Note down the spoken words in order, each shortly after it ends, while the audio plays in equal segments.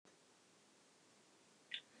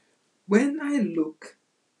When I look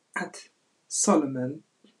at Solomon,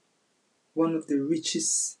 one of the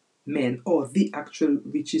richest men, or the actual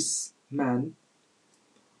richest man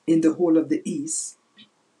in the whole of the East,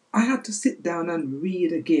 I had to sit down and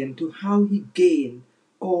read again to how he gained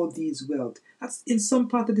all these wealth. As in some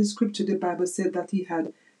part of the scripture, the Bible said that he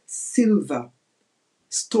had silver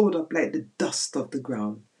stored up like the dust of the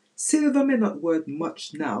ground. Silver may not worth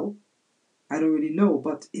much now, I don't really know,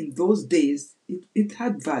 but in those days it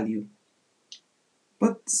had value.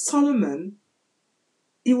 But Solomon,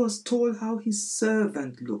 he was told how his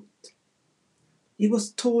servant looked. He was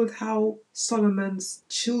told how Solomon's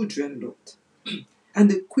children looked. And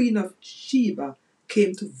the Queen of Sheba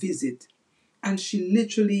came to visit, and she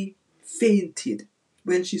literally fainted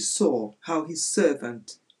when she saw how his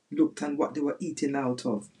servant looked and what they were eating out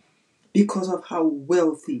of, because of how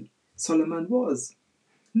wealthy Solomon was.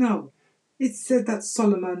 Now, it said that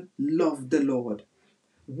Solomon loved the Lord,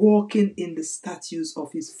 walking in the statutes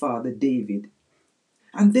of his father David.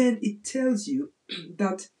 And then it tells you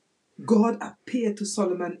that God appeared to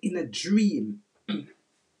Solomon in a dream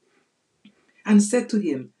and said to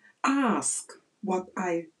him, "Ask what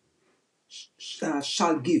I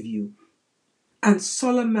shall give you." And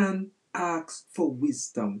Solomon asked for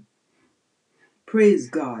wisdom. Praise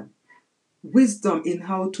God. Wisdom in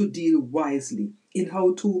how to deal wisely, in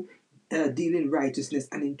how to deal in righteousness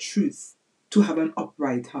and in truth, to have an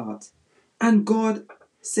upright heart. And God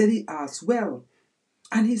said he asked well.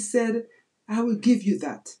 And he said, "I will give you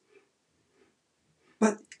that.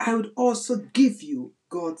 But I would also give you,"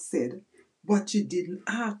 God said, "what you didn't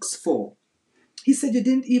ask for." He said, "You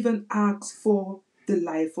didn't even ask for the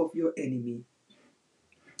life of your enemy,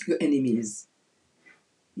 your enemies.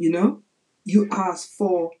 You know, you asked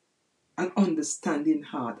for an understanding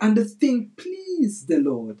heart." And the thing pleased the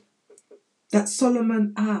Lord, that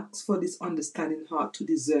Solomon asked for this understanding heart to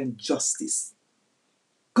discern justice.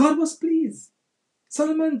 God was pleased.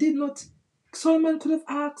 Solomon could have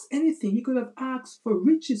asked anything. He could have asked for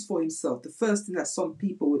riches for himself, the first thing that some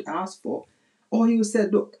people would ask for. Or he would say,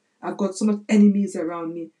 "Look, I've got so much enemies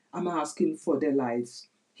around me, I'm asking for their lives."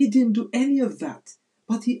 He didn't do any of that.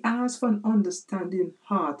 But he asked for an understanding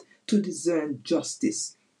heart to discern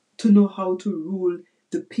justice, to know how to rule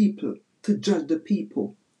the people, to judge the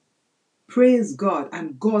people. Praise God.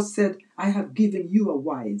 And God said, "I have given you a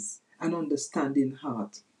wise and understanding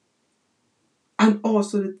heart. And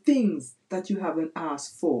also the things that you haven't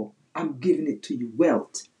asked for, I'm giving it to you,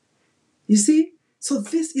 wealth." You see? So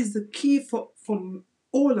this is the key for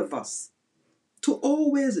all of us, to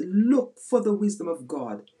always look for the wisdom of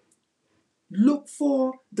God. Look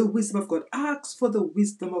for the wisdom of God. Ask for the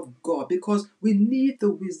wisdom of God, because we need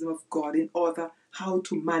the wisdom of God in order how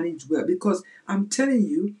to manage well. Because I'm telling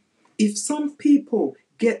you, if some people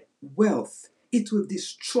get wealth, it will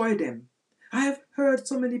destroy them. I have heard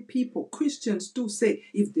so many people, Christians do say,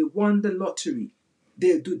 if they won the lottery,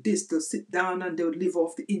 they'll do this, they'll sit down and they'll live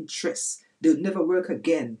off the interest. They'll never work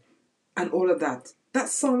again. And all of that. That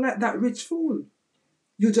sounds like that rich fool.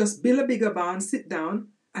 You just build a bigger barn, sit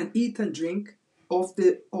down and eat and drink of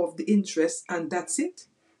the interest, and that's it.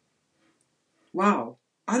 Wow.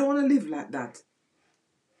 I don't want to live like that.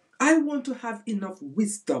 I want to have enough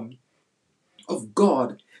wisdom of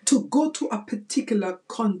God to go to a particular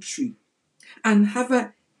country and have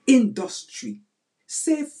an industry.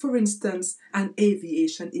 Say, for instance, an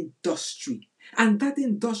aviation industry. And that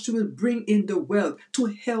industry will bring in the wealth to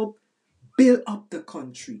help build up the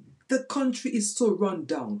country. The country is so run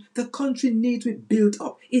down. The country needs to be built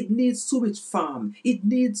up. It needs sewage farm. It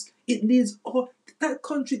needs all that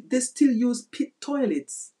country. They still use pit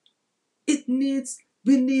toilets. They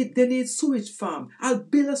need sewage farm. I'll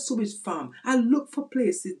build a sewage farm. I'll look for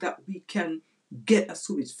places that we can get a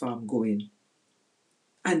sewage farm going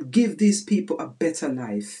and give these people a better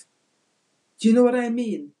life. Do you know what I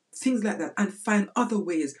mean? Things like that, and find other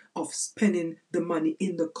ways of spending the money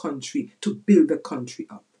in the country to build the country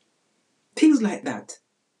up. Things like that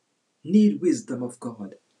need wisdom of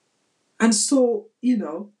God. And so,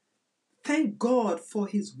 thank God for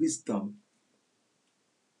his wisdom.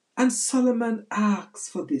 And Solomon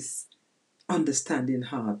asked for this understanding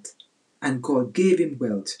heart, and God gave him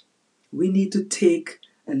wealth. We need to take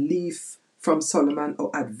a leaf from Solomon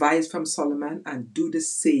or advice from Solomon and do the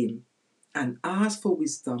same, and ask for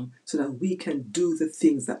wisdom so that we can do the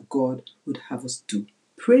things that God would have us do.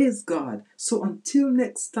 Praise God. So until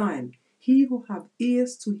next time, he who have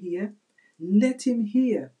ears to hear, let him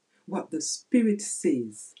hear what the Spirit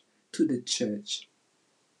says to the church.